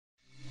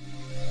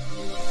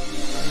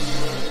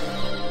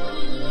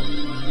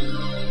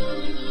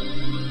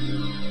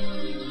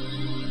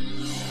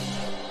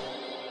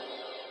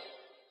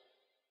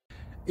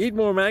eat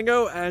more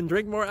mango and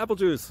drink more apple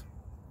juice.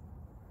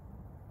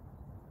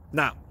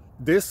 Now,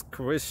 this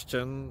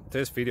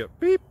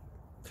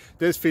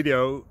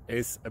video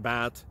is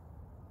about,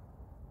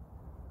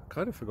 I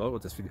kind of forgot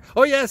what this video.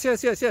 Oh yes.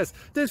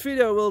 This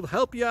video will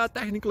help you out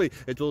technically.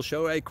 It will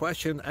show a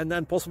question and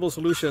then possible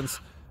solutions.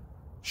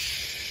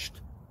 Shh.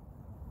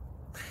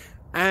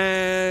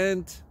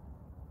 And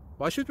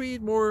why should we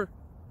eat more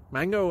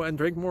mango and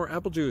drink more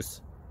apple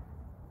juice?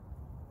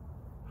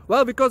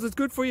 Well, because it's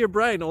good for your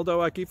brain,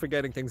 although I keep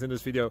forgetting things in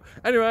this video.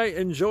 Anyway,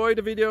 enjoy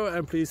the video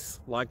and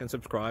please like and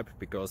subscribe,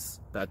 because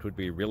that would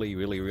be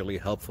really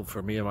helpful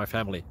for me and my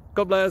family.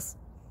 God bless!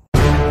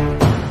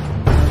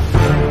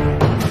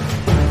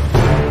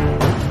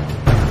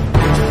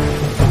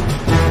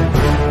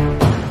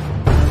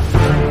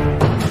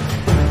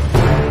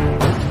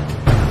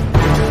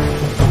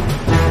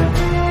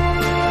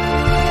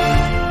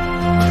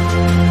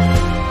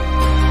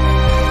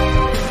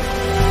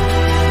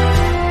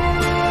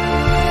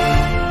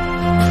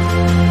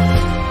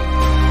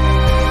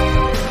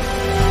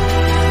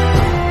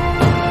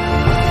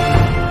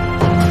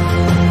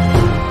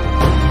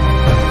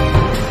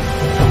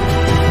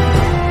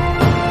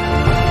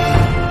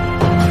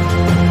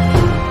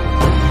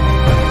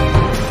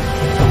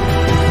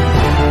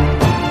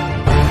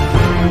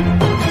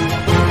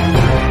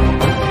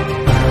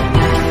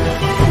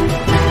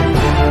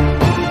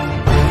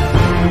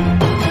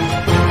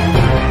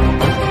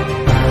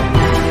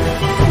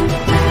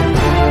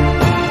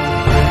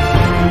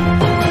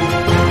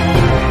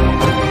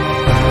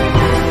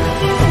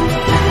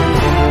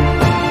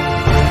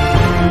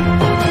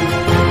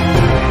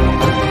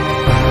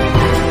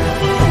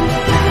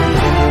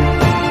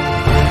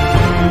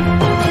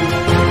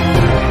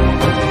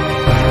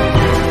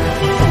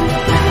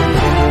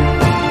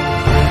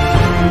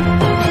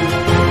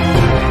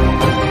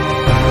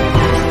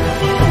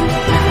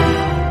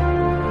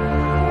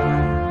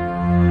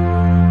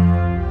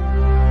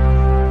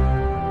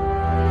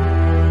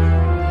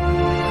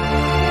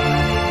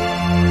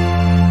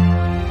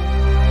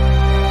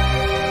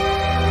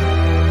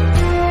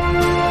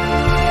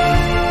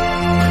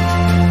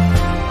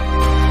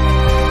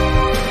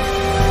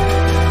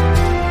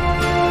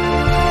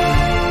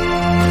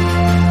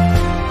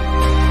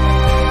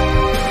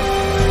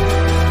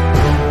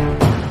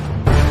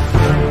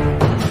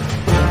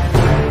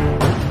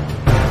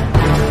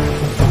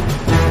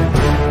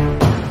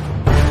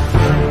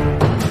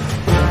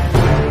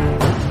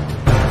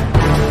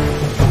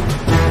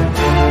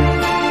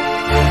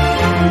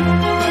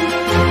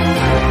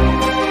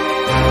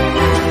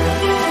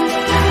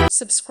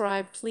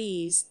 Subscribe,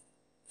 please.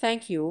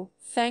 Thank you.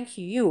 Thank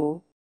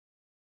you.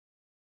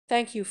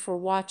 Thank you for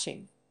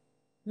watching.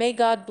 May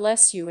God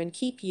bless you and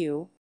keep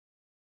you.